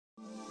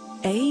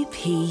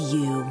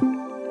APU.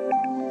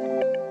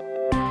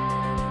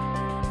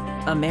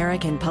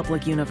 American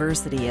Public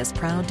University is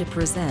proud to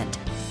present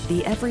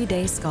The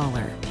Everyday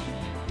Scholar.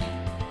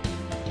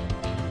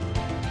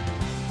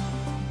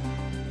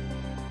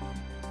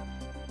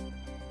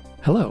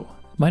 Hello,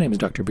 my name is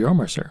Dr. Bureau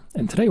Mercer,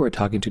 and today we're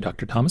talking to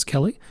Dr. Thomas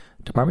Kelly,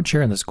 Department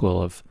Chair in the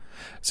School of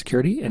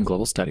Security and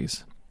Global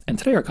Studies. And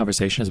today our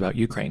conversation is about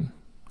Ukraine.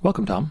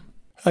 Welcome, Tom.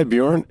 Hi,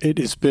 Bjorn. It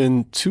has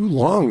been too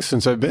long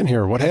since I've been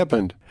here. What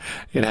happened?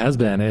 It has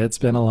been. It's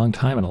been a long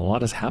time, and a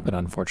lot has happened,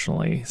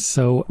 unfortunately.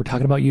 So we're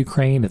talking about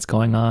Ukraine. It's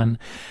going on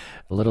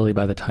literally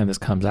by the time this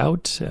comes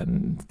out,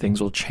 and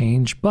things will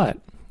change. But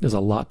there's a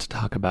lot to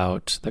talk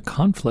about the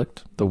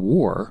conflict, the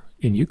war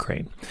in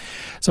Ukraine.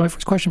 So my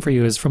first question for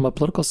you is, from a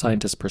political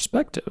scientist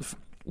perspective,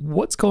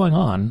 what's going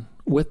on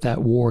with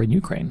that war in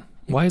Ukraine?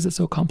 Why is it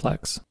so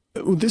complex?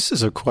 This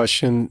is a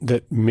question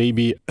that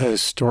maybe a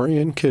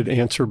historian could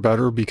answer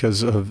better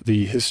because of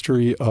the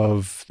history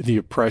of the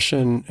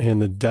oppression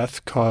and the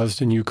death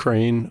caused in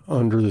Ukraine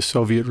under the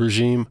Soviet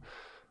regime,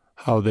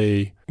 how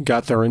they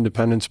got their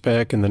independence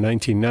back in the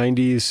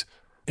 1990s.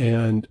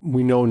 And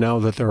we know now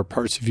that there are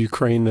parts of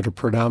Ukraine that are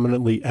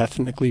predominantly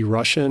ethnically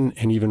Russian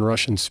and even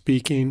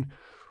Russian-speaking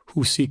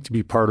who seek to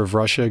be part of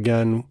Russia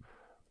again.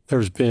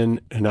 There's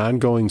been an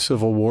ongoing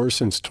civil war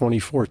since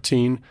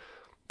 2014.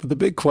 But the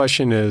big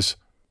question is,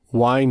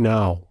 why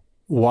now?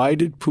 Why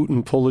did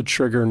Putin pull the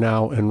trigger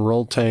now and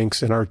roll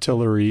tanks and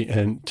artillery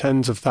and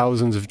tens of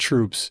thousands of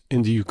troops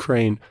into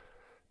Ukraine?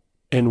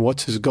 And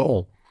what's his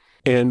goal?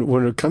 And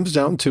when it comes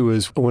down to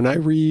is, when I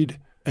read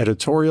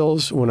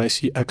editorials, when I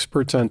see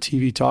experts on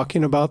TV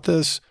talking about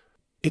this,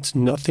 it's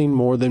nothing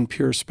more than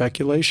pure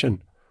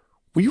speculation.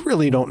 We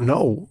really don't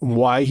know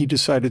why he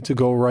decided to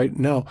go right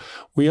now.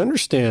 We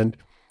understand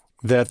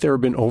that there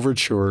have been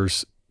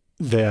overtures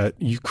that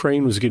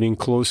Ukraine was getting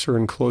closer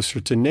and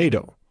closer to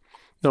NATO.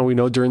 Now, we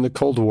know during the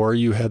Cold War,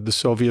 you had the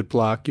Soviet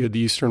bloc, you had the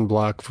Eastern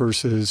Bloc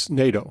versus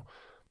NATO.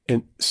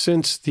 And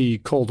since the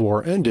Cold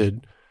War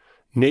ended,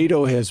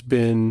 NATO has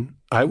been,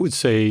 I would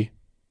say,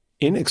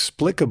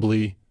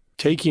 inexplicably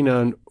taking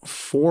on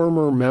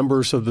former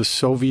members of the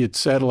Soviet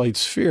satellite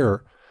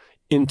sphere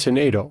into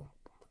NATO.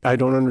 I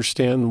don't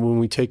understand when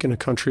we take in a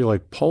country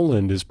like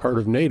Poland as part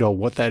of NATO,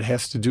 what that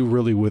has to do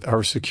really with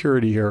our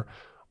security here,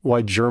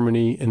 why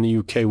Germany and the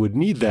UK would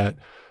need that,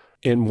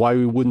 and why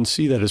we wouldn't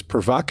see that as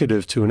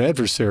provocative to an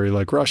adversary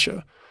like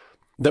Russia.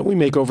 Then we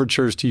make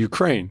overtures to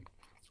Ukraine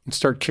and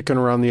start kicking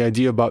around the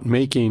idea about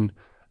making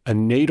a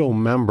NATO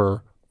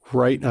member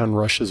right on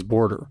Russia's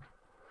border.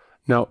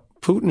 Now,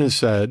 Putin has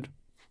said,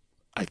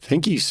 I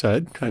think he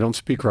said, I don't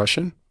speak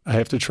Russian, I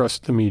have to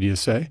trust the media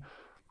say,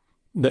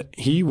 that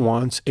he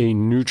wants a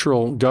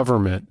neutral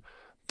government.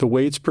 The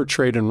way it's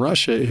portrayed in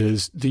Russia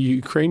is the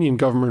Ukrainian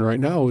government right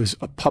now is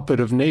a puppet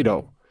of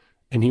NATO,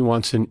 and he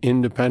wants an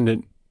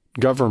independent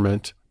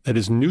government that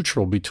is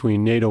neutral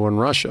between NATO and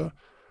Russia.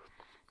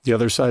 The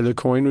other side of the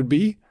coin would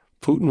be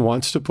Putin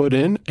wants to put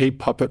in a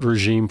puppet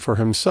regime for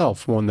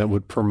himself, one that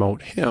would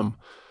promote him.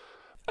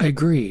 I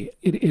agree.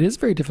 It is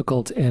very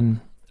difficult.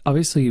 And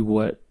obviously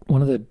one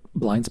of the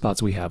blind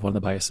spots we have, one of the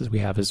biases we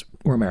have is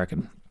we're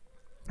American.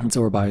 And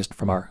so we're biased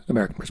from our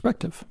American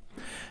perspective.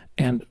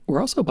 And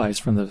we're also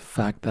biased from the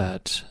fact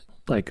that,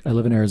 like, I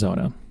live in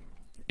Arizona,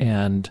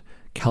 and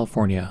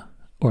California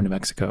or New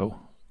Mexico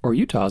or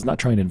Utah is not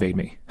trying to invade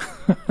me.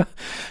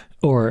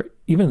 Or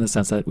even in the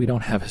sense that we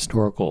don't have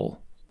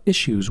historical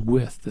issues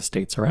with the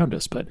states around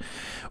us. But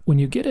when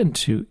you get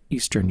into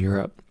Eastern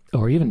Europe,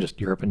 or even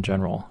just Europe in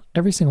general,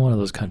 every single one of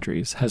those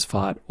countries has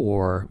fought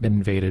or been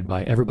invaded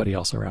by everybody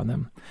else around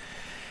them.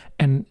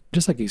 And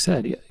just like you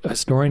said, a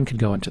historian could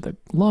go into the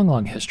long,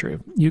 long history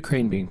of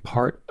Ukraine being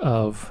part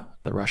of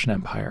the Russian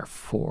Empire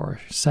for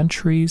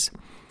centuries,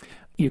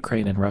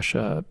 Ukraine and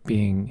Russia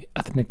being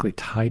ethnically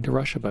tied to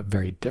Russia, but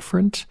very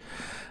different.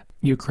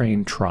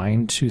 Ukraine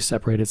trying to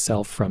separate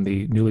itself from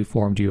the newly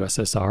formed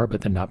USSR,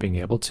 but then not being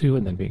able to,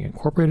 and then being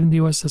incorporated in the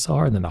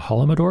USSR, and then the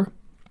Holodomor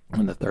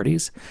in the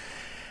 30s.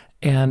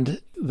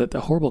 And the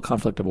horrible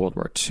conflict of World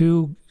War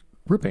II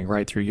ripping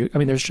right through. I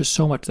mean, there's just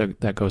so much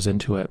that goes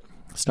into it.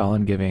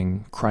 Stalin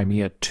giving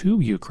Crimea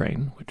to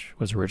Ukraine, which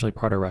was originally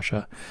part of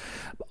Russia.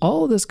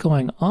 All of this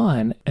going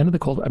on, end of the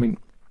Cold War, I mean,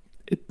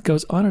 it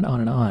goes on and on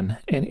and on.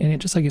 And it,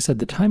 just like you said,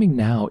 the timing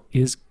now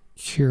is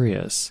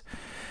curious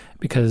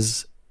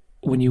because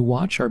when you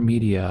watch our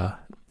media,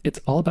 it's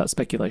all about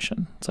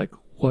speculation. It's like,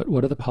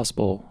 what are the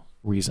possible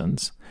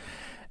reasons?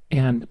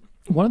 And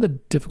one of the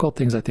difficult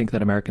things I think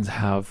that Americans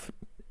have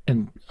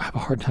and have a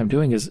hard time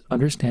doing is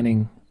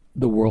understanding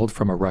the world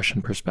from a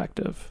Russian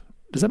perspective.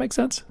 Does that make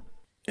sense?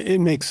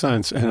 It makes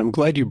sense. And I'm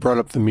glad you brought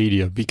up the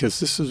media because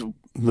this is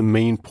the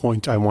main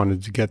point I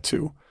wanted to get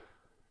to.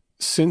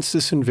 Since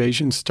this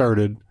invasion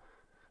started,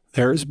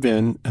 there has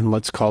been, and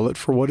let's call it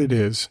for what it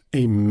is,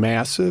 a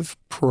massive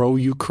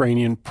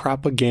pro-Ukrainian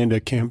propaganda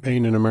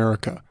campaign in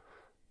America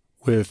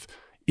with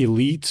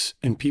elites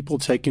and people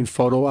taking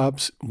photo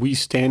ops. We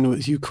stand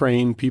with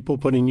Ukraine, people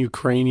putting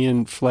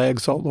Ukrainian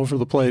flags all over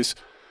the place.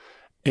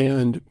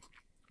 And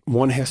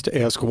one has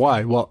to ask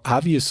why. Well,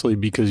 obviously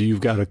because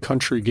you've got a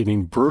country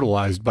getting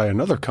brutalized by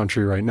another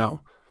country right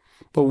now.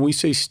 But when we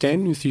say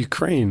stand with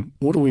Ukraine,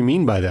 what do we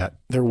mean by that?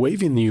 They're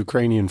waving the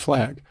Ukrainian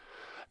flag.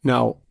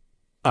 Now,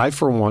 I,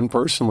 for one,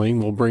 personally,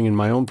 will bring in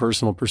my own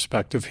personal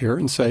perspective here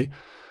and say,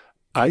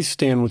 I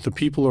stand with the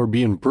people who are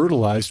being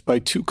brutalized by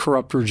two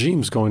corrupt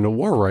regimes going to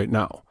war right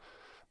now.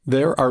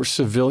 There are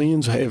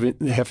civilians having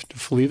to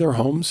flee their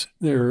homes.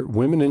 There are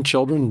women and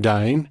children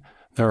dying.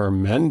 There are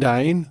men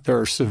dying. There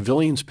are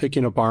civilians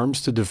picking up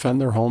arms to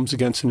defend their homes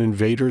against an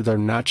invader. They're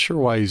not sure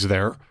why he's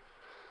there.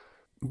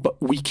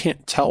 But we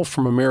can't tell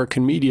from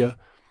American media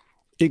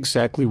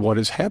exactly what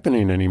is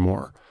happening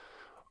anymore.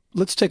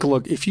 Let's take a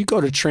look. If you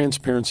go to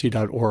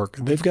transparency.org,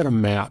 they've got a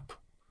map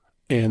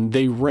and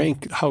they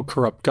rank how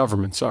corrupt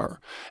governments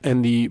are.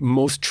 And the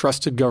most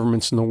trusted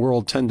governments in the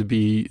world tend to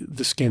be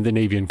the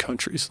Scandinavian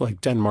countries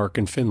like Denmark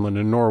and Finland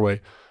and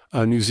Norway.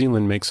 New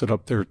Zealand makes it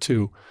up there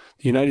too.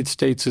 The United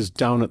States is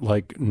down at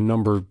like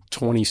number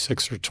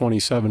 26 or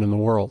 27 in the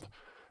world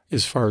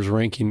as far as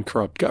ranking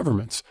corrupt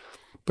governments.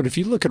 But if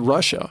you look at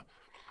Russia,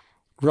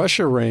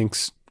 Russia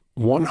ranks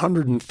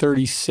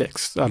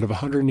 136th out of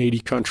 180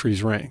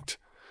 countries ranked.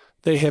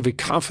 They have a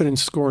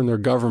confidence score in their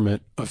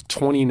government of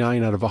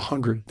 29 out of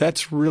 100.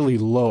 That's really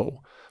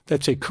low.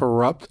 That's a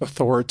corrupt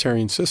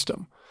authoritarian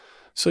system.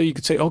 So you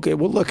could say, okay,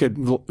 well, look at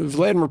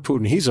Vladimir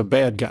Putin. He's a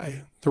bad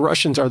guy. The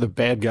Russians are the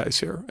bad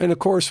guys here. And of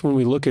course, when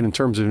we look at in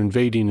terms of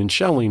invading and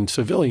shelling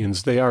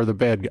civilians, they are the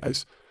bad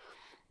guys.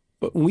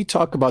 But when we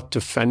talk about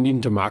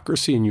defending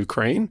democracy in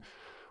Ukraine,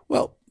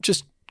 well,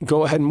 just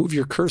go ahead and move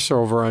your cursor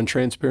over on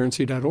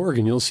transparency.org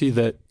and you'll see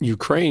that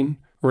Ukraine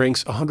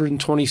ranks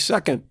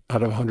 122nd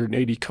out of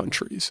 180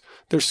 countries.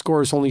 Their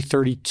score is only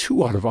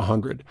 32 out of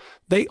 100.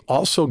 They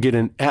also get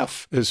an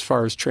F as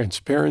far as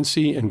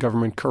transparency and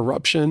government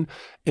corruption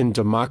and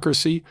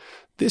democracy.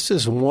 This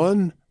is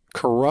one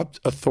corrupt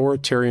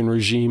authoritarian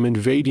regime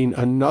invading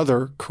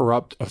another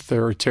corrupt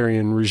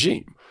authoritarian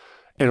regime.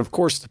 And of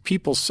course, the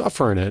people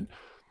suffer in it.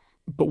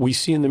 But we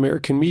see in the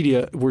American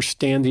media, we're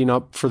standing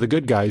up for the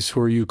good guys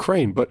who are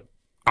Ukraine. But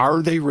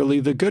are they really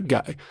the good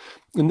guy?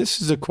 And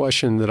this is a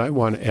question that I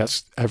want to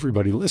ask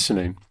everybody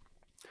listening.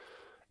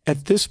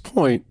 At this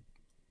point,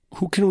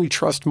 who can we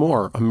trust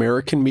more,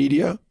 American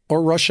media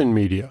or Russian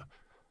media?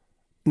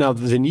 Now,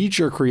 the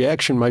knee-jerk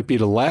reaction might be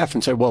to laugh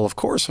and say, well, of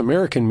course,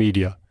 American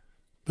media.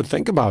 But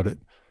think about it.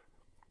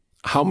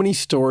 How many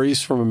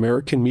stories from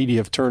American media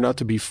have turned out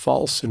to be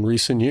false in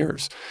recent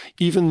years?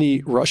 Even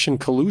the Russian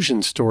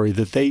collusion story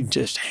that they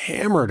just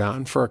hammered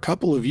on for a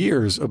couple of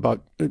years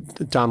about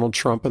Donald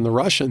Trump and the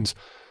Russians,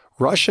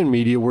 Russian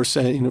media were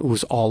saying it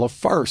was all a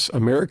farce.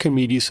 American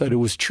media said it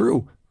was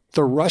true.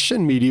 The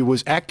Russian media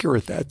was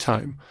accurate that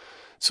time.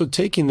 So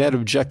taking that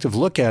objective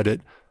look at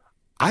it,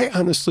 I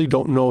honestly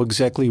don't know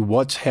exactly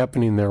what's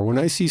happening there. When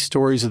I see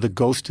stories of the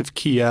ghost of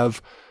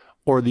Kiev,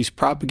 or these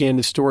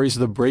propaganda stories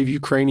of the brave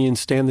Ukrainians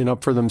standing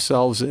up for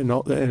themselves and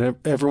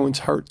everyone's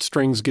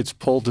heartstrings gets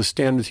pulled to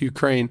stand with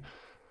Ukraine.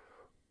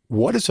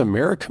 What is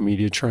American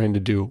media trying to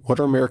do? What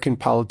are American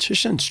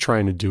politicians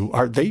trying to do?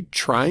 Are they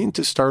trying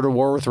to start a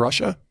war with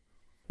Russia?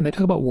 And they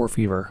talk about war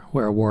fever,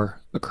 where a war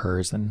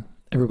occurs and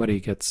everybody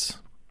gets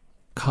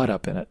caught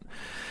up in it.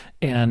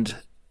 And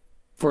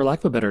for lack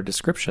of a better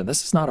description,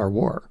 this is not our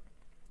war.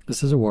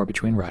 This is a war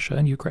between Russia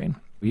and Ukraine.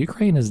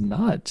 Ukraine is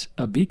not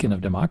a beacon of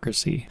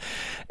democracy,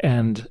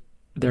 and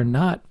they're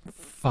not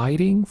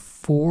fighting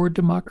for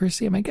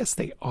democracy. I mean, I guess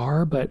they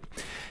are, but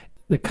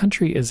the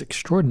country is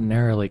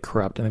extraordinarily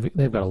corrupt, and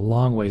they've got a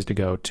long ways to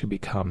go to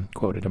become,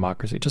 quote, a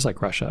democracy, just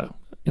like Russia,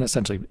 and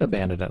essentially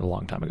abandoned it a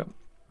long time ago.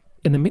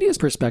 And the media's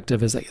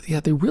perspective is that, yeah,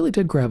 they really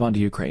did grab onto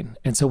Ukraine.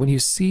 And so when you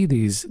see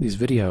these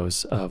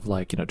videos of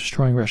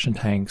destroying Russian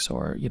tanks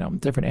or,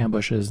 different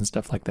ambushes and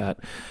stuff like that,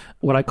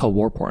 what I call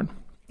war porn,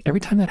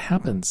 every time that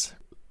happens,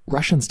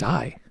 Russians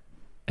die.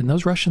 And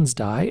those Russians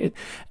die.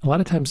 A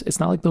lot of times, it's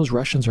not like those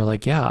Russians are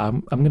like, yeah,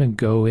 I'm going to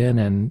go in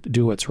and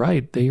do what's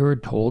right. They were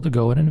told to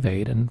go and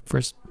invade. And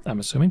first, I'm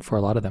assuming for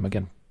a lot of them,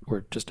 again,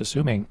 we're just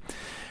assuming,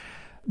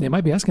 they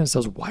might be asking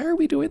themselves, why are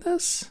we doing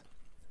this?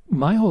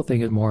 My whole thing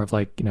is more of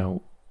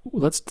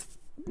let's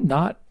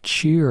not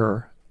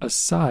cheer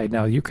aside.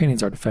 Now, the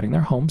Ukrainians are defending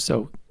their homes,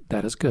 so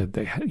that is good.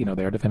 They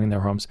are defending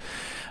their homes.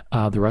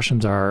 The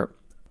Russians are,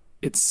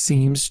 it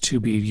seems to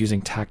be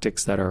using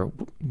tactics that are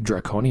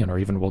draconian or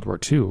even World War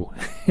II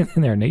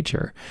in their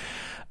nature.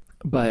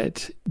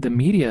 But the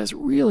media is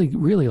really,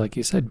 really, like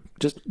you said,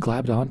 just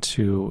glabbed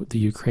onto the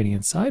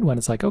Ukrainian side when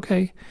it's like,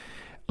 okay,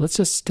 let's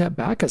just step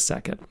back a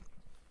second.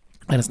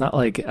 And it's not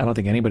like, I don't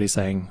think anybody's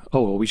saying,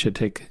 oh, well, we should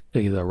take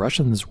the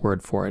Russians'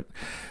 word for it.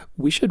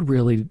 We should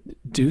really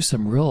do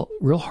some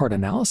real hard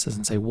analysis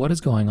and say, what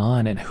is going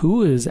on and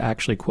who is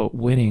actually, quote,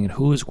 winning and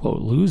who is,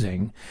 quote,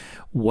 losing?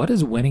 What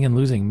does winning and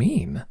losing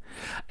mean?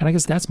 And I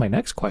guess that's my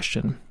next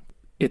question.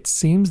 It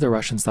seems the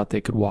Russians thought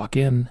they could walk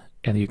in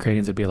and the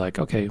Ukrainians would be like,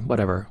 okay,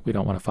 whatever, we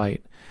don't want to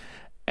fight.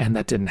 And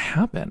that didn't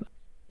happen.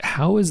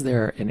 How is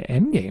there an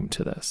end game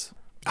to this?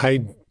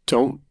 I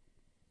don't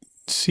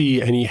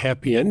see any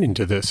happy ending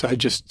to this. I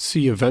just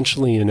see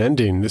eventually an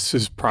ending. This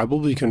is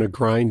probably going to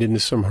grind into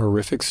some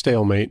horrific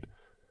stalemate.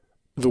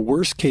 The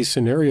worst case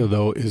scenario,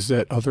 though, is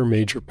that other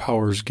major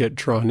powers get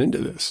drawn into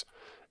this.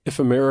 If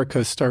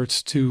America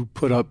starts to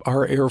put up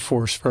our Air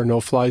Force for a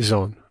no-fly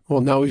zone,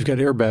 well, now we've got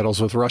air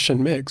battles with Russian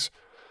MiGs.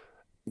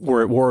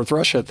 We're at war with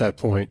Russia at that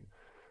point.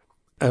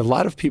 A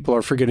lot of people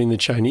are forgetting the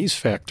Chinese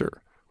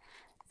factor,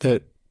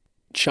 that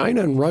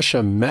China and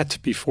Russia met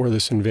before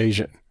this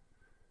invasion.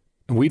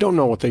 And we don't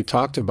know what they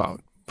talked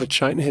about, but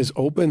China has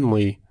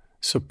openly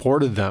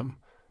supported them.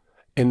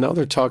 And now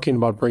they're talking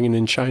about bringing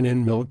in China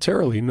in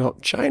militarily. Now,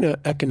 China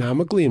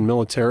economically and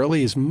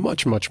militarily is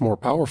much, much more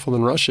powerful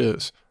than Russia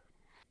is.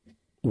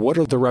 What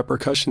are the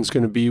repercussions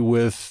going to be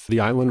with the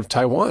island of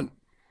Taiwan?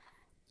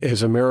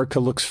 As America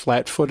looks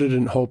flat-footed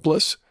and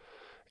hopeless,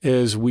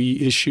 as we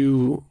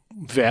issue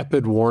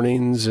vapid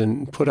warnings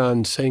and put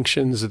on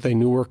sanctions that they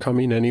knew were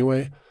coming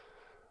anyway,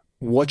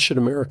 what should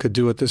America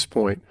do at this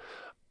point?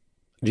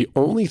 The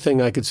only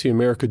thing I could see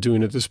America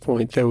doing at this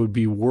point that would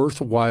be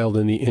worthwhile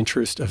in the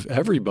interest of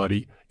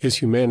everybody is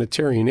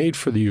humanitarian aid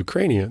for the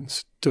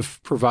Ukrainians, to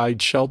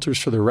provide shelters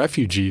for the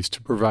refugees,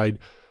 to provide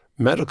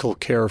medical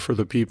care for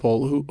the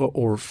people who,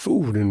 or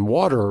food and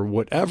water or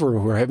whatever,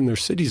 who are having their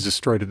cities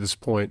destroyed at this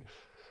point.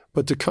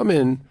 But to come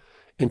in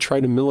and try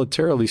to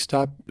militarily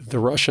stop the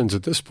Russians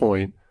at this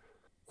point,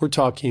 we're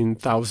talking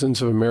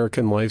thousands of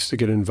American lives to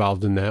get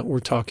involved in that. We're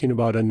talking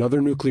about another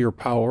nuclear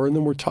power, and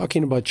then we're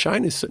talking about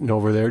China sitting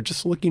over there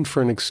just looking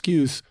for an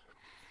excuse,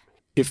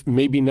 if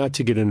maybe not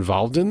to get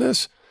involved in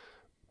this,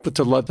 but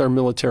to let their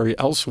military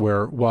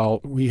elsewhere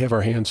while we have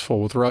our hands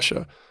full with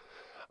Russia.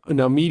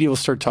 Now, media will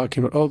start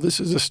talking about, oh, this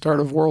is the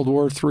start of World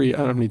War III. I don't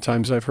know how many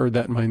times I've heard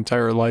that in my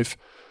entire life.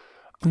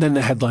 And then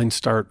the headlines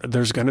start,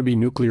 there's going to be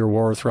nuclear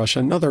war with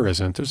Russia. No, there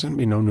isn't. There's going to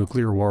be no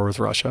nuclear war with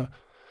Russia.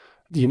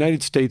 The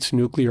United States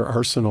nuclear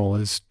arsenal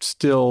is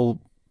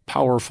still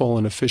powerful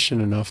and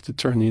efficient enough to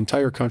turn the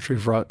entire country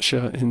of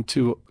Russia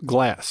into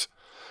glass.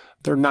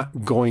 They're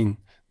not going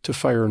to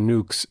fire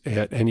nukes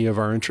at any of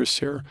our interests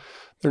here.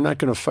 They're not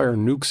going to fire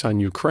nukes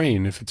on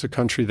Ukraine if it's a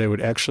country they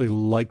would actually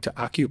like to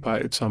occupy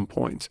at some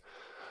point.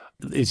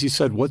 As you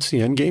said, what's the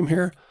end game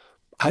here?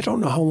 I don't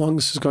know how long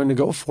this is going to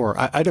go for.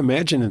 I'd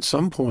imagine at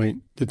some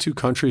point the two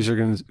countries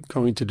are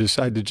going to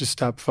decide to just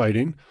stop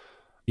fighting.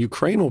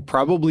 Ukraine will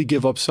probably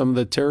give up some of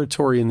the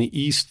territory in the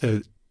east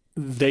that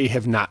they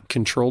have not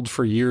controlled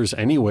for years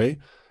anyway,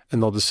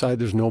 and they'll decide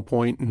there's no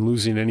point in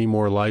losing any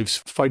more lives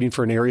fighting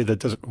for an area that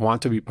doesn't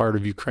want to be part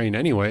of Ukraine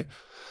anyway.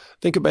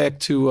 Think back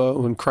to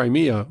when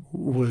Crimea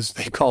was,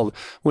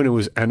 when it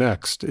was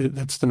annexed.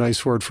 That's the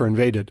nice word for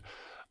invaded,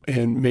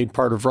 and made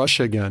part of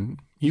Russia again.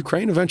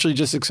 Ukraine eventually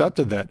just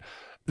accepted that.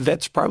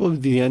 That's probably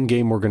the end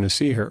game we're going to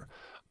see here.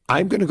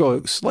 I'm going to go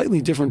a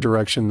slightly different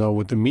direction, though,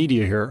 with the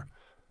media here.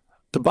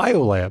 The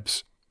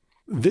biolabs.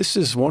 This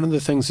is one of the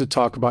things to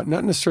talk about,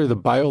 not necessarily the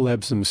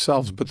biolabs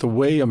themselves, but the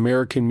way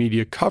American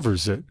media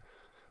covers it.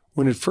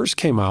 When it first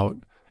came out,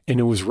 and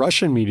it was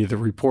Russian media that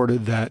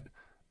reported that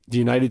the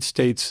United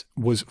States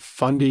was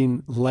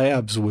funding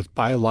labs with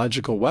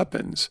biological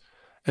weapons,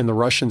 and the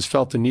Russians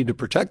felt the need to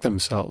protect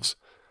themselves.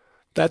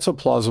 That's a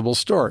plausible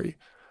story.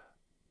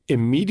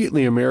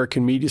 Immediately,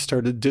 American media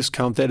started to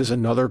discount that as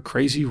another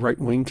crazy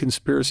right-wing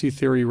conspiracy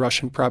theory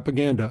Russian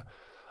propaganda.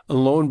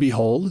 And lo and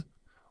behold,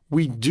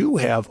 we do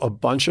have a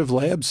bunch of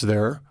labs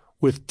there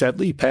with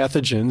deadly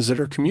pathogens that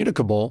are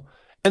communicable,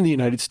 and the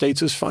United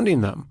States is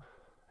funding them.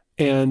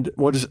 And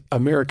what is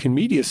American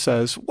media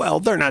says, well,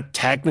 they're not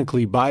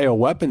technically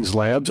bioweapons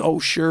labs. Oh,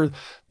 sure,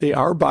 they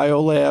are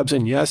biolabs,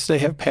 and yes, they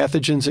have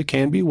pathogens that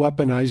can be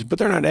weaponized, but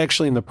they're not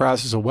actually in the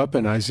process of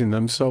weaponizing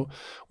them. So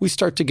we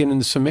start to get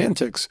into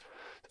semantics.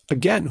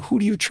 Again, who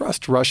do you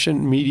trust,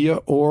 Russian media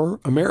or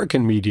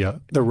American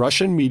media? The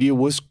Russian media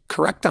was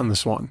correct on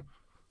this one.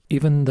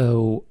 Even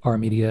though our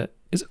media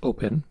is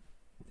open,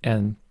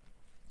 and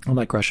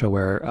unlike Russia,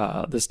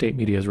 where the state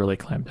media is really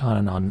clamped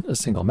down on a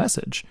single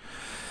message,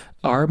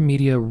 our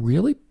media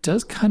really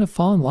does kind of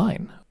fall in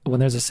line. When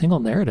there's a single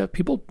narrative,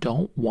 people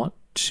don't want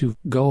to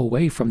go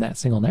away from that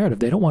single narrative.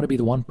 They don't want to be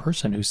the one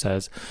person who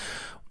says,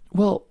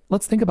 well,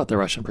 let's think about the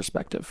Russian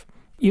perspective.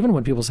 Even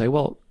when people say,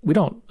 well, we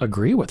don't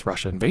agree with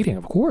Russia invading,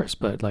 of course,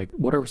 but like,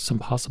 what are some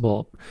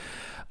possible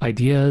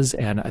ideas?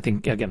 And I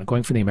think, again,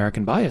 going for the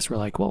American bias, we're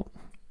like, well,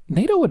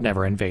 NATO would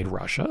never invade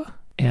Russia.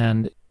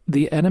 And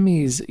the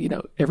enemies,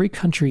 every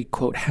country,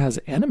 quote, has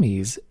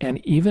enemies.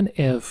 And even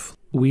if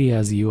we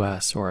as the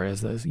U.S. or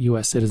as the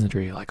U.S.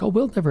 citizenry, like, oh,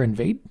 we'll never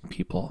invade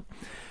people,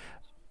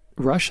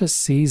 Russia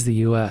sees the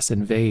U.S.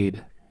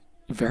 invade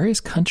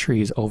various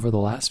countries over the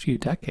last few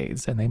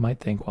decades, and they might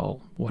think, well,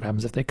 what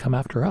happens if they come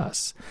after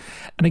us?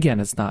 And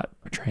again, it's not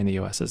portraying the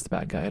U.S. as the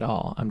bad guy at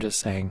all. I'm just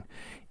saying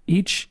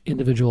each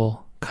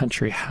individual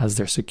country has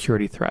their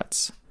security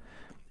threats.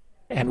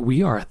 And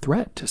we are a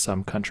threat to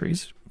some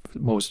countries,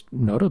 most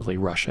notably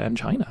Russia and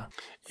China.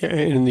 Yeah,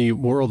 in the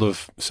world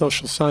of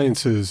social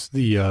sciences,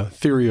 the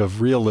theory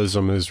of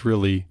realism is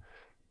really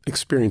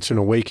experienced an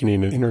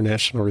awakening in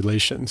international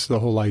relations. The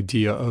whole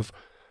idea of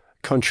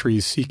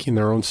countries seeking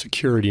their own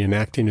security and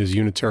acting as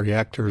unitary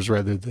actors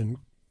rather than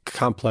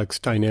complex,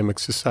 dynamic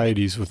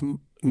societies with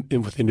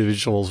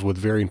individuals with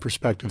varying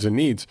perspectives and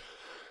needs.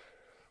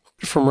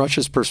 From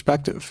Russia's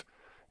perspective,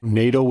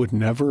 NATO would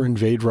never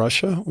invade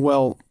Russia.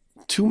 Well,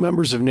 two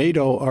members of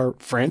NATO are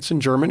France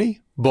and Germany,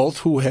 both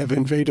who have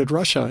invaded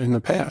Russia in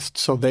the past.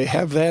 So they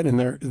have that in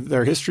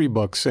their history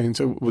books saying,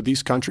 so would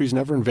these countries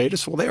never invade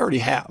us? Well, they already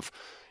have.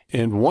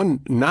 And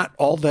one not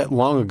all that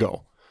long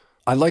ago.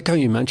 I like how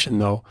you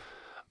mentioned, though,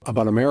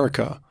 about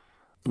America.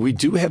 We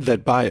do have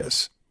that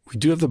bias. We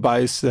do have the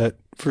bias that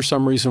for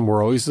some reason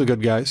we're always the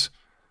good guys.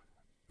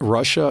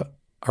 Russia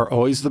are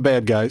always the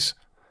bad guys.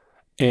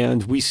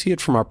 And we see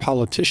it from our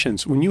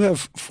politicians. When you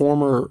have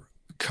former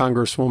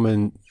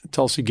Congresswoman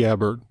Tulsi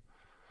Gabbard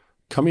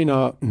coming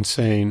out and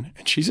saying,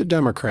 and she's a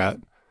Democrat,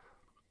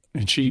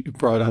 and she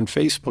brought on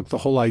Facebook the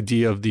whole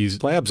idea of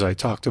these labs I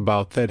talked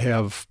about that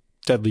have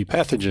deadly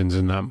pathogens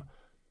in them.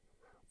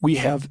 We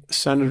have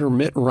Senator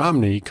Mitt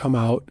Romney come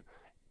out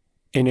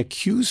and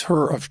accuse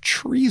her of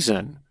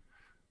treason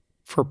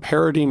for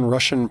parroting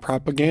Russian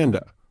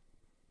propaganda.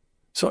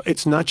 So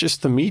it's not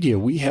just the media.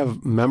 We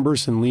have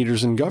members and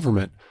leaders in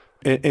government.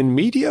 And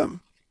media,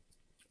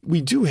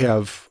 we do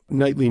have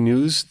nightly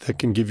news that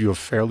can give you a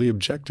fairly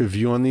objective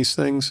view on these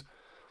things.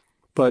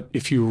 But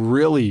if you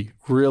really,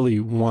 really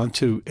want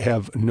to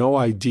have no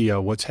idea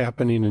what's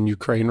happening in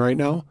Ukraine right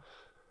now,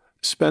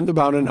 spend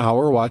about an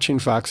hour watching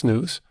Fox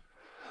News,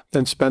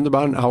 then spend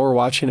about an hour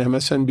watching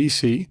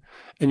MSNBC,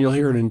 and you'll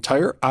hear an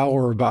entire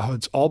hour about how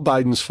it's all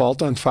Biden's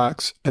fault on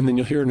Fox, and then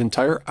you'll hear an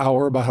entire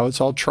hour about how it's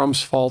all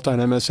Trump's fault on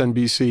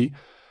MSNBC,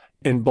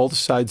 and both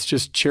sides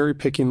just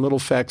cherry-picking little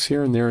facts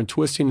here and there and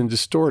twisting and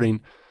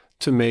distorting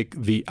to make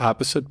the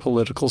opposite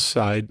political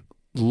side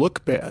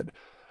look bad.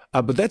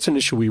 But that's an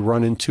issue we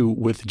run into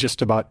with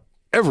just about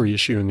every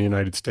issue in the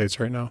United States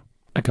right now.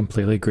 I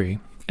completely agree.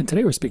 And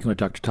today we're speaking with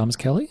Dr. Thomas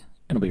Kelly,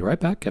 and we'll be right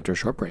back after a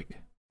short break.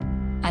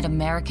 At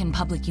American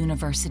Public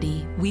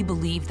University, we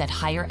believe that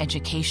higher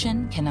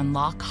education can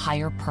unlock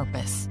higher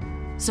purpose.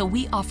 So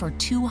we offer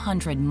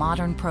 200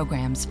 modern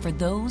programs for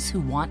those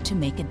who want to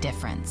make a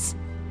difference.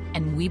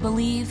 And we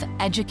believe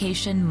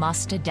education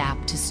must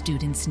adapt to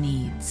students'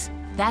 needs.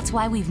 That's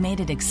why we've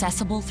made it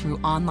accessible through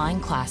online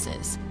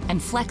classes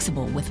and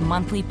flexible with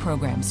monthly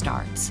program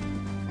starts.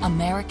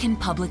 American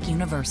Public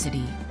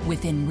University,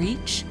 within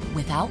reach,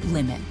 without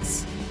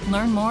limits.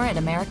 Learn more at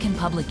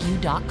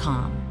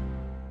americanpublicu.com.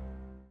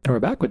 And we're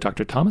back with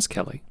Dr. Thomas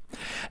Kelly.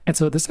 And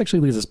so this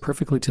actually leads us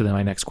perfectly to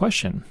my next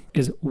question,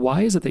 is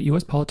why is it that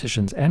U.S.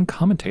 politicians and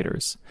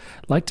commentators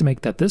like to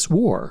make that this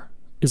war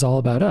is all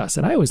about us?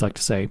 And I always like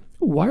to say,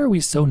 why are we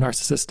so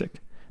narcissistic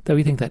that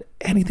we think that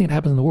anything that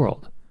happens in the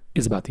world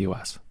is about the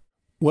U.S.?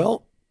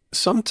 Well,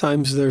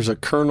 sometimes there's a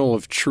kernel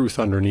of truth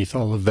underneath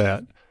all of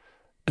that.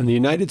 And the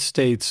United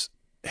States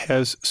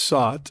has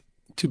sought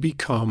to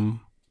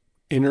become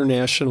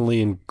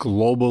internationally and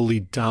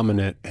globally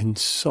dominant in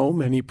so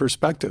many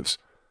perspectives.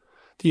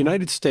 The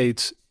United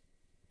States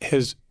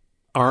has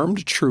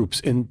armed troops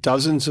in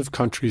dozens of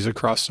countries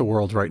across the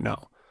world right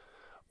now.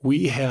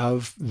 We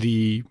have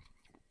the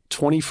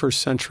 21st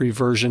century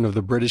version of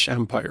the British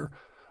Empire.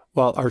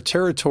 While our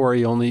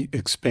territory only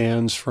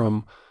expands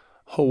from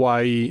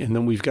Hawaii, and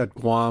then we've got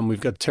Guam,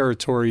 we've got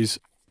territories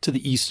to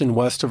the east and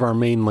west of our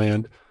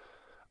mainland.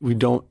 We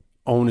don't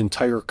own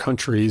entire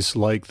countries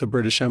like the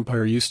British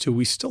Empire used to.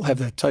 We still have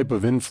that type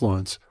of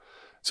influence.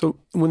 So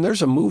when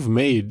there's a move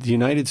made, the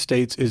United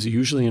States is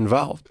usually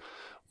involved.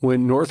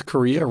 When North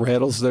Korea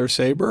rattles their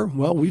saber,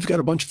 well, we've got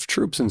a bunch of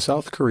troops in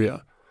South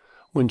Korea.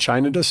 When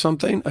China does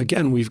something,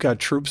 again, we've got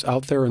troops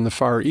out there in the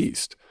Far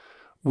East.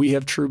 We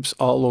have troops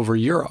all over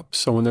Europe.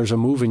 So when there's a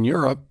move in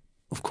Europe,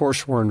 of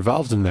course, we're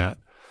involved in that.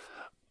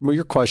 Well,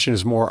 your question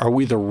is more, are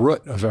we the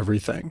root of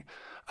everything?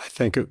 I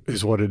think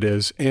is what it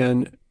is.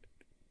 And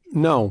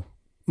no,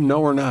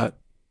 we're not.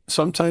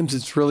 Sometimes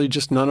it's really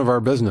just none of our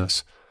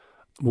business.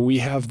 We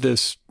have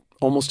this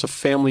almost a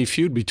family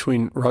feud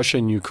between Russia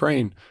and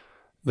Ukraine.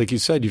 Like you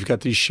said, you've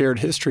got these shared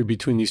history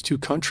between these two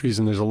countries,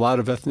 and there's a lot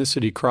of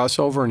ethnicity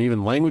crossover and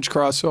even language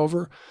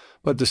crossover.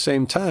 But at the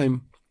same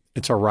time,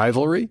 it's a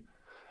rivalry.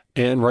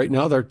 And right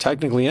now, they're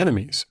technically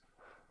enemies.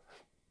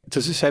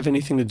 Does this have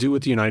anything to do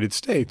with the United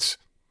States?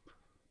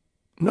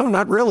 No,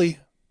 not really.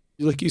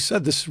 Like you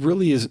said, this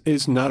really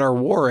is not our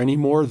war any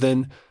more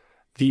than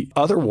the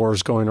other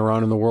wars going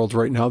around in the world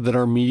right now that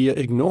our media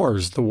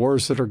ignores. The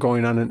wars that are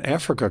going on in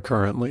Africa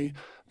currently,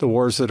 the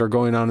wars that are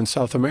going on in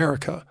South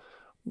America.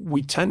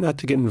 We tend not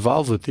to get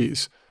involved with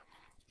these.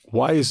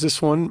 Why is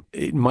this one?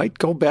 It might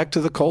go back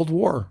to the Cold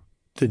War,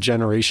 the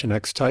Generation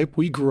X type.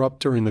 We grew up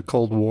during the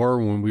Cold War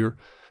when we were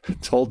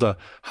told to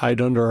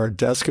hide under our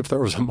desk if there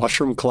was a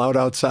mushroom cloud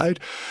outside.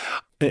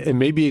 And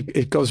maybe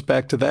it goes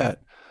back to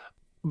that.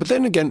 But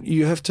then again,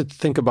 you have to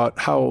think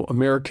about how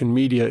American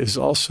media is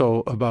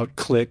also about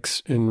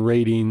clicks and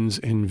ratings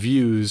and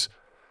views,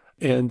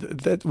 and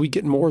that we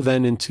get more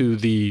then into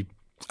the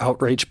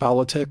outrage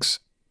politics,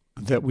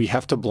 that we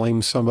have to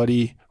blame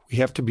somebody, we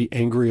have to be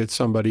angry at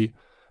somebody.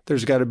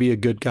 There's got to be a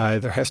good guy,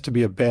 there has to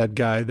be a bad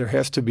guy, there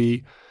has to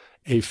be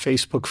a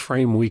Facebook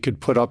frame we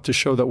could put up to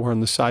show that we're on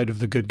the side of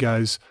the good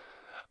guys.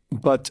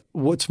 But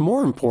what's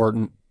more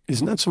important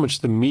is not so much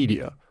the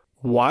media.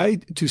 Why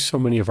do so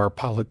many of our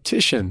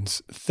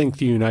politicians think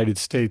the United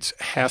States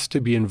has to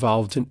be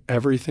involved in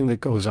everything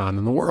that goes on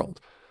in the world?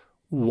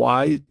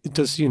 Why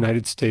does the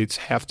United States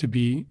have to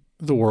be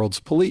the world's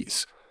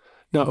police?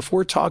 Now, if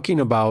we're talking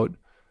about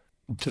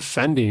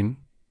defending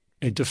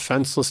a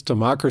defenseless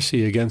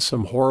democracy against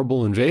some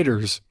horrible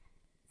invaders,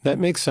 that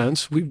makes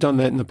sense. We've done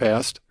that in the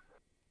past.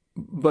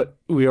 But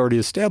we already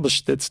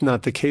established that's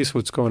not the case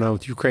what's going on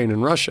with Ukraine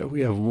and Russia.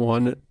 We have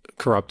one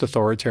corrupt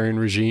authoritarian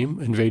regime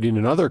invading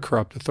another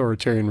corrupt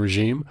authoritarian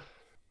regime.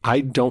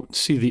 I don't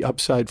see the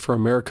upside for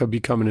America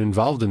becoming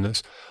involved in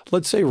this.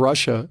 Let's say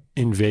Russia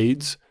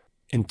invades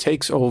and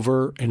takes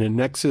over and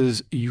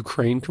annexes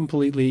Ukraine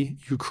completely.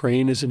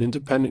 Ukraine is an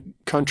independent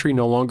country,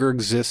 no longer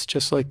exists,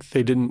 just like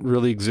they didn't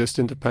really exist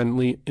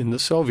independently in the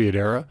Soviet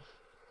era.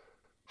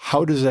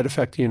 How does that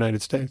affect the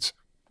United States?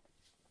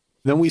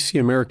 Then we see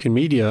American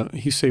media,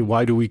 you say,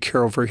 why do we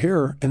care over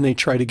here? And they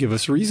try to give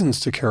us reasons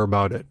to care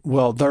about it.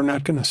 Well, they're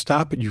not going to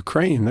stop at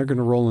Ukraine. They're going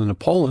to roll into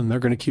Poland. They're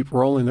going to keep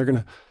rolling. They're going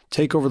to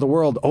take over the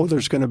world. Oh,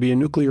 there's going to be a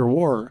nuclear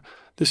war.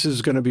 This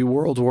is going to be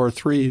World War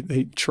III.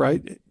 They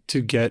try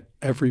to get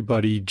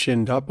everybody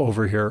ginned up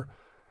over here.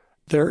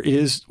 There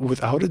is,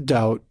 without a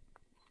doubt,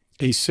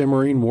 a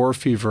simmering war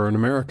fever in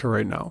America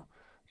right now.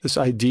 This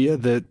idea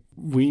that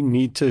we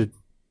need to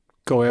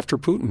go after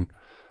Putin.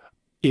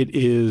 It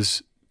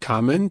is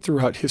common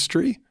throughout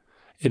history.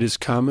 It is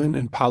common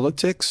in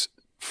politics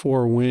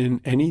for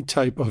when any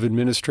type of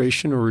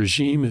administration or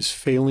regime is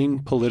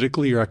failing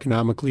politically or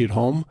economically at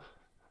home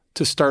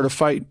to start a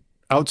fight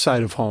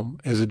outside of home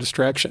as a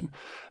distraction.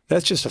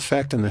 That's just a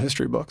fact in the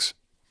history books.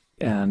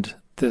 And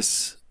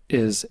this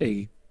is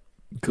a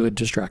good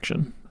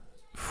distraction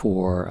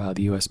for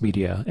the U.S.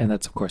 media. And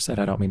that's, of course, and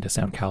I don't mean to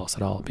sound callous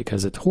at all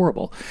because it's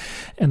horrible.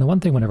 And the one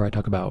thing whenever I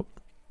talk about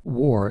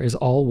war is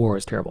all war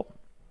is terrible.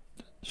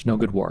 There's no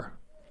good war.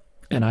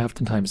 And I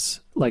oftentimes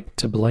like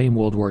to blame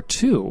World War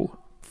II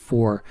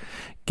for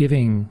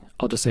giving,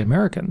 I'll just say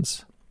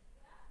Americans,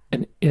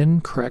 an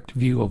incorrect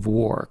view of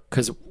war.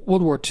 Because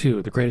World War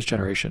II, the greatest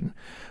generation,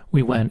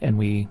 we went and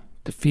we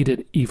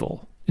defeated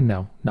evil. And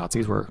no,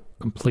 Nazis were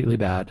completely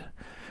bad.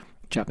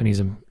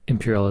 Japanese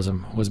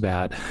imperialism was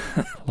bad.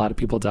 A lot of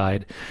people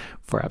died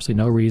for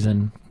absolutely no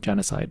reason,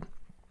 genocide.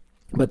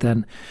 But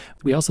then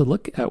we also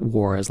look at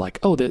war as like,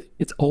 oh,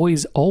 it's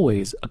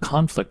always a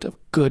conflict of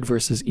good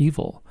versus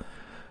evil.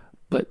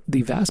 But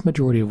the vast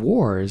majority of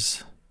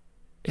wars,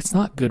 it's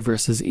not good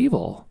versus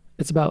evil.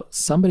 It's about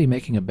somebody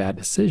making a bad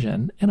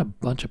decision and a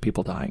bunch of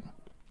people dying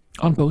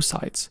on both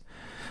sides.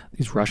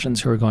 These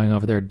Russians who are going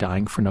over there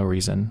dying for no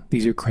reason.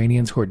 These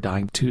Ukrainians who are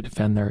dying to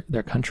defend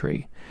their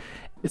country.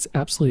 It's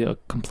absolutely a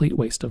complete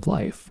waste of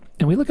life.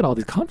 And we look at all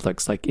these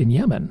conflicts, like in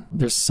Yemen.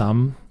 There's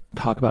some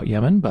talk about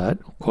Yemen, but,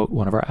 quote,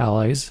 one of our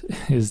allies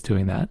is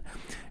doing that.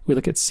 We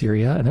look at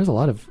Syria, and there's a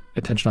lot of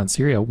attention on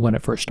Syria when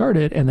it first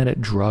started, and then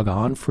it drug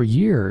on for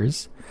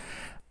years.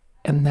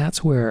 And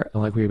that's where,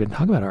 like we've been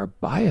talking about, our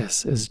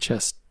bias is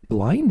just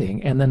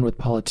blinding. And then with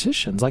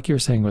politicians, like you were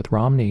saying with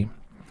Romney,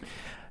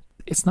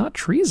 it's not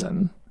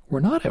treason. We're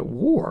not at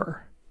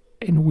war.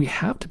 And we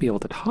have to be able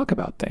to talk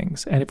about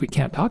things. And if we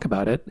can't talk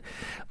about it,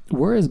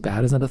 we're as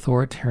bad as an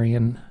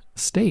authoritarian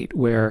state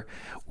where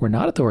we're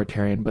not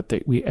authoritarian, but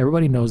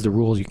everybody knows the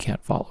rules you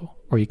can't follow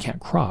or you can't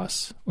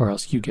cross or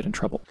else you get in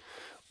trouble.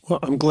 Well,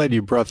 I'm glad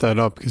you brought that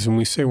up because when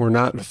we say we're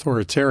not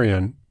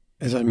authoritarian,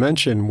 as I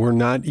mentioned, we're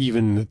not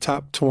even in the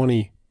top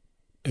 20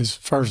 as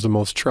far as the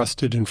most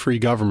trusted and free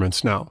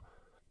governments now.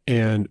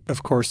 And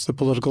of course, the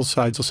political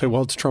sides will say,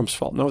 well, it's Trump's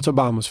fault. No, it's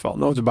Obama's fault.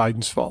 No, it's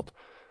Biden's fault.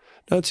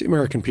 No, it's the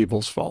American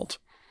people's fault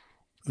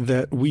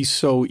that we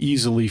so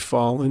easily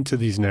fall into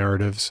these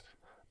narratives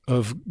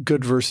of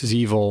good versus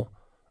evil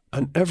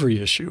on every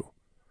issue.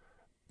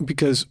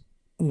 Because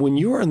when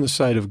you are on the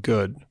side of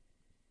good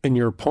and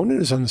your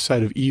opponent is on the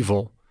side of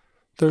evil,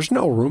 there's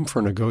no room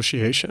for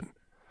negotiation.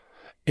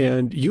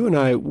 And you and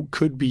I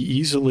could be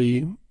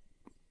easily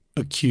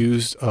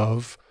accused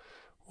of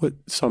what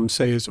some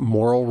say is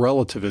moral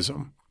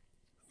relativism.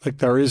 Like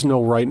there is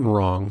no right and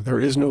wrong. There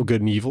is no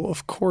good and evil.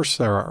 Of course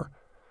there are.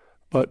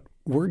 But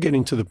we're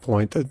getting to the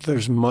point that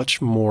there's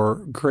much more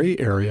gray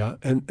area.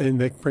 And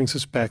that brings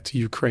us back to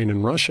Ukraine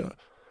and Russia.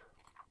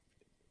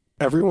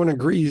 Everyone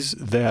agrees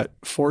that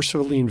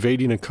forcibly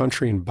invading a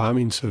country and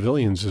bombing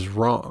civilians is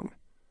wrong.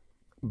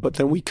 But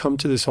then we come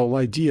to this whole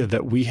idea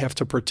that we have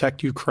to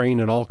protect Ukraine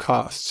at all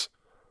costs.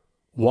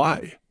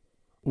 Why?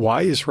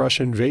 Why is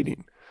Russia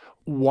invading?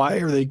 Why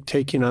are they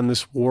taking on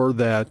this war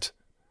that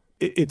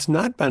it's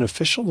not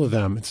beneficial to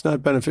them? It's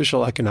not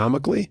beneficial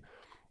economically.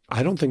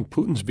 I don't think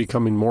Putin's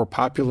becoming more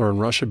popular in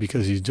Russia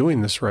because he's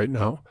doing this right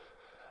now.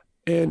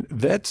 And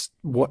that's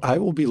what I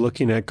will be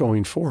looking at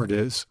going forward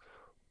is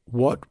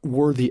what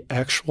were the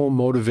actual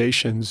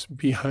motivations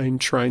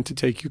behind trying to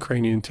take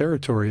Ukrainian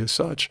territory as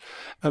such?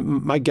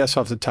 My guess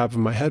off the top of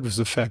my head was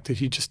the fact that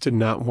he just did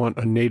not want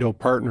a NATO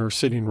partner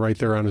sitting right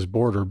there on his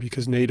border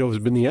because NATO has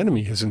been the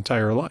enemy his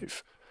entire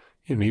life.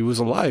 He was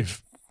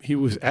alive. He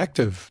was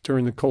active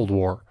during the Cold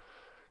War.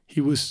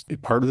 He was a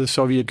part of the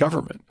Soviet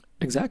government.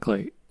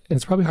 Exactly. And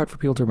it's probably hard for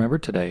people to remember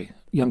today,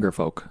 younger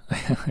folk,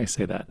 I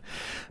say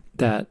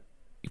that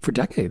for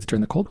decades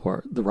during the Cold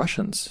War, the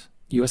Russians,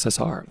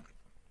 USSR,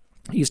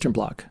 Eastern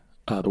Bloc,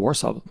 the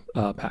Warsaw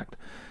Pact,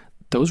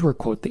 those were,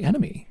 quote, the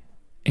enemy.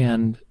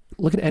 And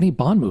look at any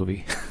Bond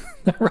movie.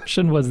 The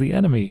Russian was the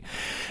enemy,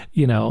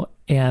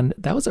 and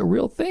that was a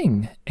real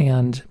thing.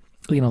 And,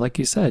 like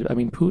you said, I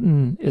mean,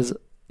 Putin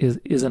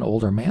is an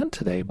older man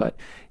today, but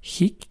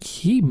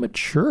he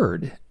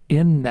matured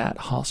in that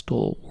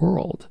hostile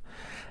world.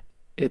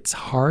 It's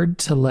hard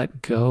to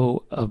let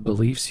go of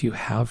beliefs you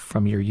have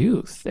from your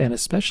youth, and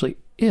especially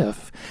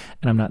if,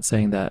 and I'm not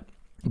saying that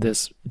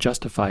this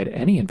justified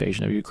any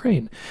invasion of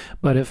Ukraine,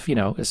 but if,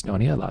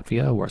 Estonia,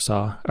 Latvia,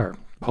 Warsaw, or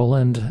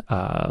Poland,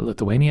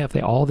 Lithuania, if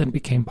they all then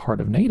became part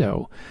of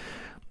NATO,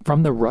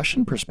 from the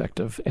Russian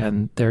perspective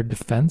and their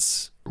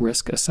defense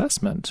risk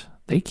assessment,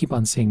 they keep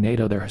on seeing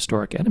NATO, their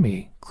historic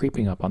enemy,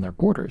 creeping up on their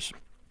borders.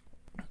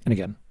 And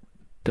again,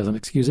 doesn't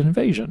excuse an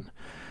invasion,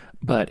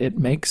 but it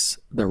makes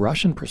the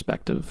Russian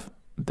perspective,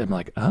 them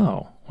like,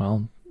 oh,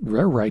 well,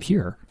 we're right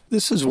here.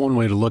 This is one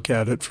way to look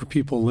at it for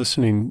people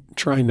listening,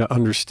 trying to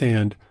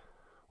understand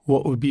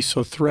what would be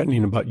so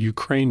threatening about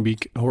Ukraine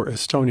or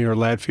Estonia or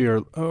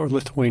Latvia or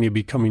Lithuania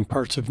becoming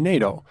parts of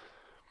NATO.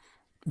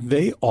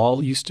 They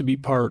all used to be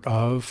part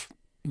of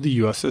the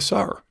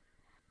USSR,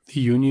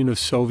 the Union of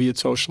Soviet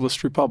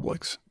Socialist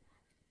Republics.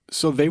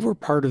 So they were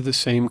part of the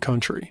same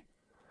country.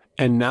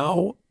 And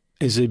now,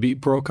 as they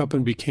broke up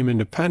and became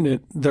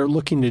independent, they're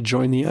looking to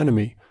join the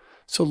enemy.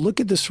 So look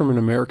at this from an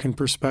American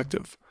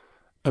perspective.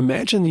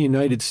 Imagine the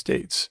United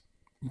States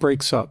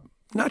breaks up,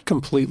 not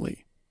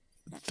completely.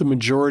 The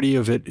majority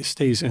of it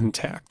stays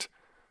intact.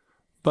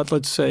 But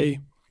let's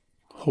say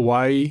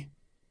Hawaii,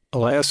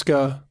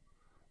 Alaska,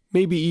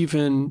 maybe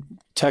even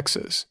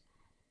Texas,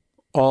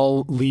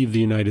 all leave the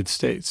United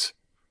States.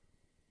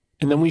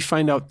 And then we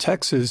find out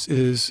Texas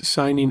is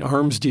signing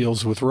arms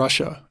deals with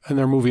Russia, and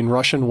they're moving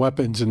Russian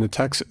weapons into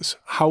Texas.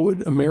 How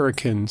would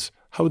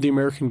the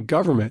American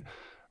government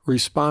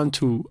respond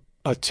to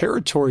a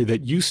territory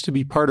that used to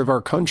be part of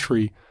our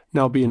country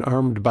now being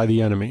armed by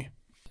the enemy?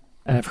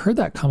 And I've heard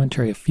that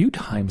commentary a few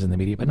times in the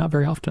media, but not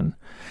very often.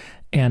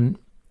 And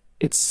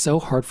it's so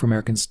hard for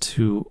Americans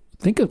to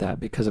think of that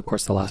because, of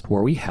course, the last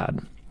war we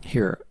had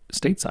here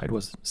stateside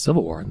was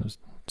Civil War, and it was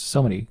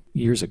so many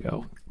years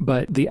ago.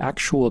 But the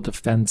actual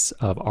defense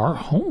of our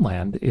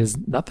homeland is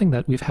nothing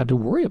that we've had to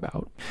worry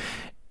about.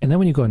 And then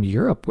when you go into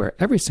Europe, where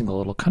every single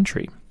little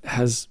country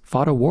has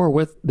fought a war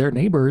with their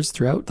neighbors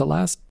throughout the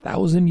last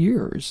 1,000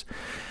 years,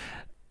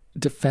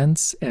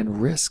 defense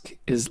and risk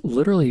is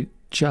literally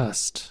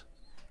just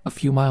a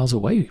few miles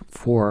away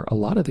for a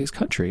lot of these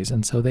countries.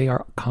 And so they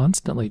are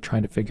constantly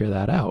trying to figure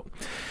that out.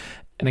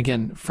 And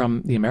again,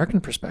 from the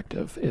American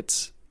perspective,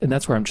 and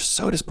that's where I'm just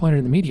so disappointed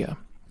in the media,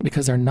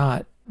 because they're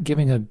not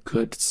giving a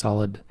good,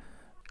 solid,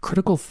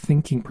 critical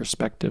thinking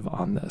perspective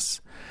on this.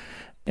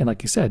 And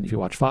like you said, if you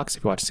watch Fox,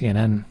 if you watch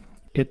CNN,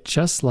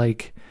 it's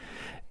like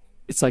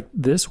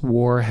this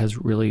war has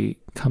really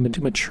come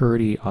into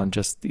maturity on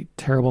just the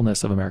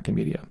terribleness of American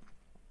media,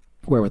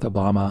 where with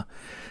Obama,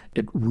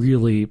 it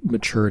really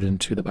matured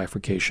into the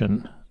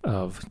bifurcation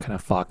of kind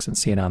of Fox and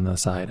CNN on the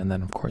side. And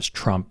then, of course,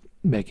 Trump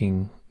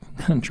making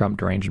Trump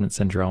derangement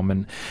syndrome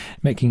and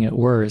making it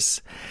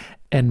worse.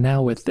 And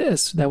now with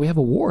this, now we have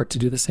a war to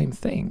do the same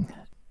thing.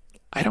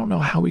 I don't know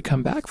how we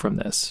come back from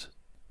this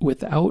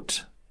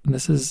without, and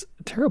this is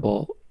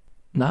terrible,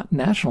 not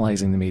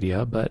nationalizing the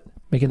media, but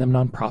making them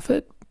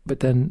nonprofit.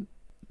 But then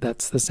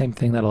that's the same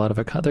thing that a lot of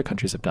other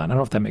countries have done. I don't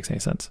know if that makes any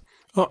sense.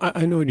 Oh,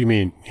 I know what you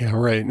mean. Yeah,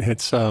 right.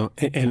 It's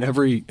and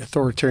every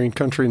authoritarian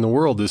country in the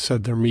world has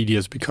said their media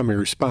has become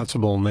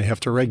irresponsible and they have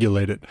to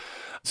regulate it.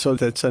 So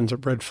that sends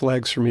up red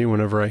flags for me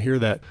whenever I hear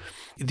that.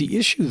 The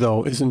issue,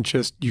 though, isn't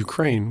just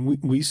Ukraine.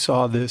 We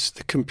saw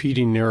the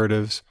competing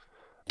narratives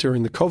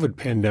during the COVID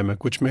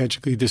pandemic, which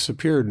magically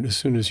disappeared as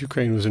soon as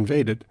Ukraine was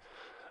invaded.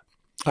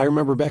 I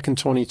remember back in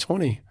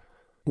 2020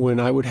 when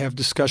I would have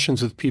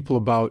discussions with people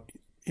about,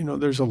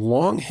 there's a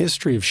long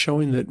history of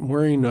showing that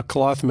wearing a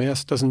cloth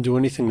mask doesn't do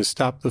anything to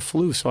stop the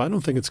flu, so I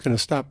don't think it's going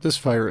to stop this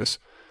virus.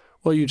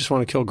 Well, you just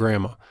want to kill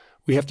grandma.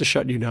 We have to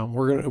shut you down.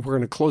 We're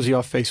going to close you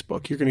off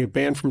Facebook. You're going to get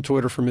banned from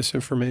Twitter for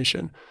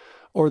misinformation.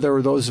 Or there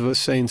were those of us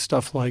saying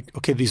stuff like,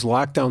 okay, these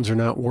lockdowns are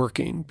not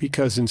working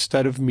because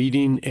instead of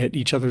meeting at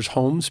each other's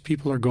homes,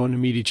 people are going to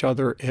meet each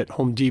other at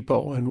Home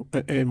Depot and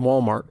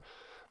Walmart.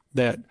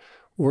 That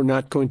we're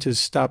not going to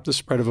stop the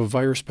spread of a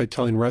virus by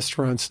telling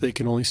restaurants they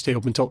can only stay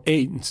open until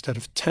 8 instead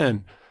of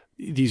 10.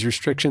 These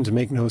restrictions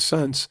make no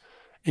sense,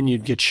 and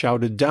you'd get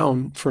shouted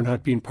down for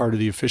not being part of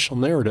the official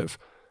narrative.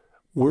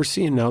 We're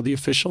seeing now the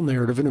official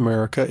narrative in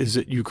America is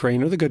that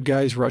Ukraine are the good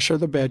guys, Russia are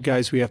the bad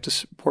guys. We have to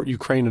support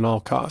Ukraine at all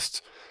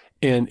costs.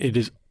 And it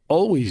is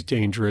always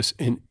dangerous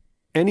in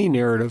any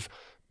narrative,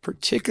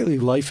 particularly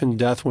life and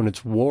death when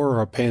it's war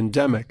or a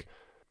pandemic,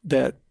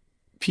 that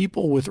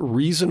people with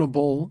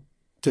reasonable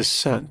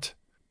dissent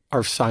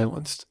are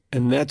silenced.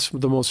 And that's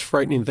the most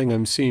frightening thing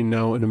I'm seeing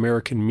now in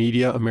American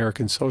media,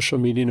 American social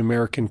media, and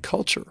American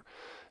culture.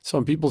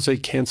 Some people say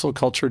cancel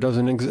culture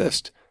doesn't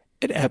exist.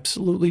 It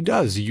absolutely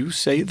does. You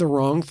say the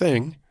wrong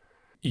thing,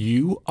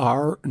 you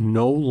are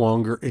no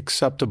longer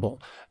acceptable.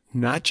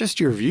 Not just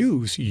your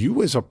views,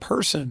 you as a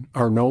person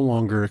are no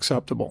longer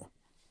acceptable.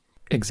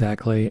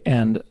 Exactly.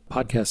 And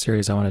podcast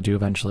series I want to do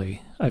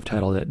eventually, I've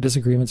titled it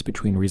Disagreements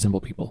Between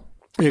Reasonable People.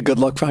 Yeah, good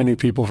luck finding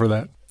people for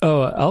that.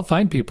 Oh, I'll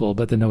find people,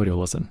 but then nobody will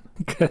listen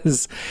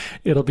because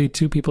it'll be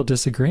two people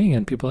disagreeing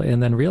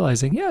and then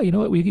realizing, yeah, you know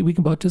what, we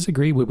can both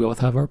disagree. We both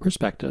have our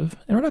perspective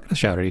and we're not going to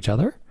shout at each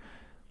other.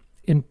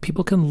 And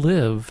people can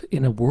live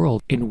in a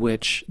world in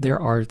which there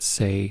are,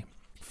 say,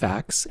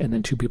 facts, and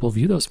then two people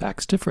view those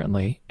facts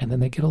differently, and then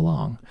they get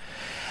along.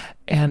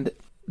 And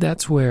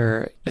that's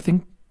where I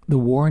think the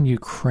war in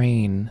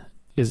Ukraine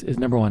is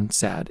number one,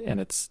 sad, and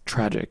it's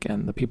tragic.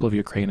 And the people of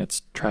Ukraine,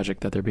 it's tragic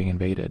that they're being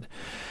invaded.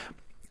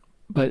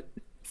 But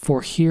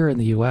for here in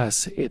the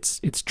U.S.,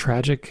 it's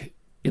tragic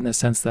in the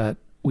sense that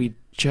we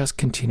just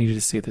continue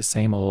to see the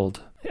same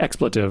old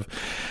expletive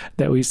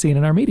that we've seen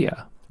in our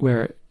media,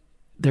 where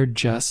they're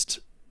just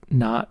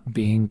not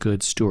being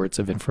good stewards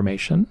of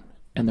information,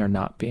 and they're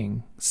not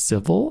being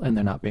civil, and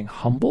they're not being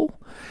humble.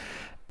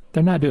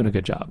 They're not doing a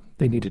good job.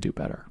 They need to do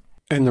better.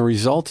 And the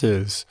result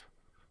is,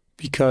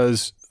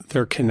 because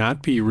there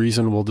cannot be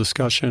reasonable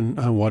discussion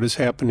on what is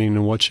happening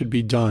and what should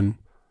be done,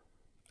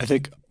 I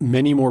think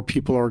many more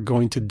people are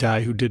going to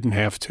die who didn't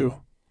have to.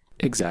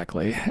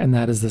 Exactly. And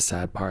that is the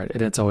sad part.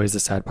 And it's always the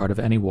sad part of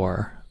any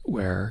war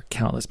where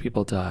countless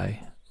people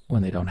die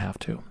when they don't have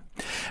to.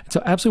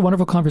 So absolutely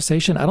wonderful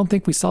conversation. I don't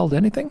think we solved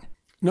anything.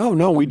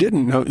 No, we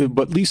didn't. No,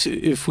 but at least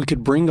if we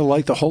could bring to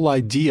light the whole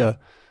idea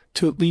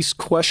to at least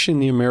question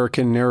the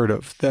American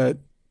narrative that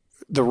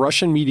the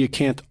Russian media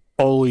can't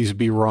always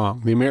be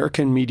wrong. The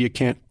American media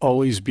can't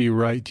always be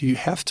right. You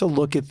have to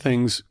look at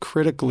things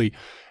critically.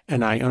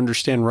 And I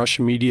understand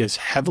Russian media is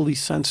heavily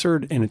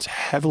censored and it's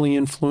heavily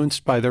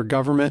influenced by their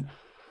government.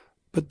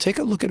 But take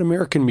a look at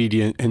American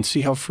media and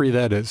see how free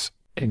that is.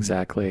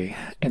 Exactly.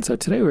 And so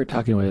today we're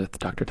talking with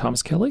Dr.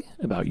 Thomas Kelly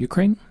about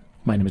Ukraine.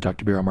 My name is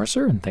Dr. Biro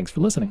Mercer, and thanks for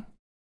listening.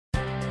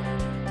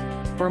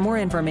 For more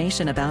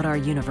information about our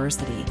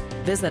university,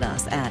 visit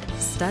us at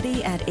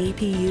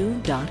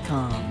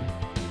studyatapu.com.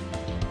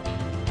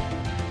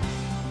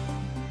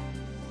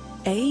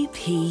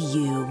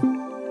 APU,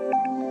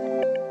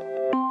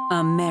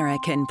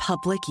 American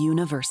Public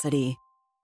University.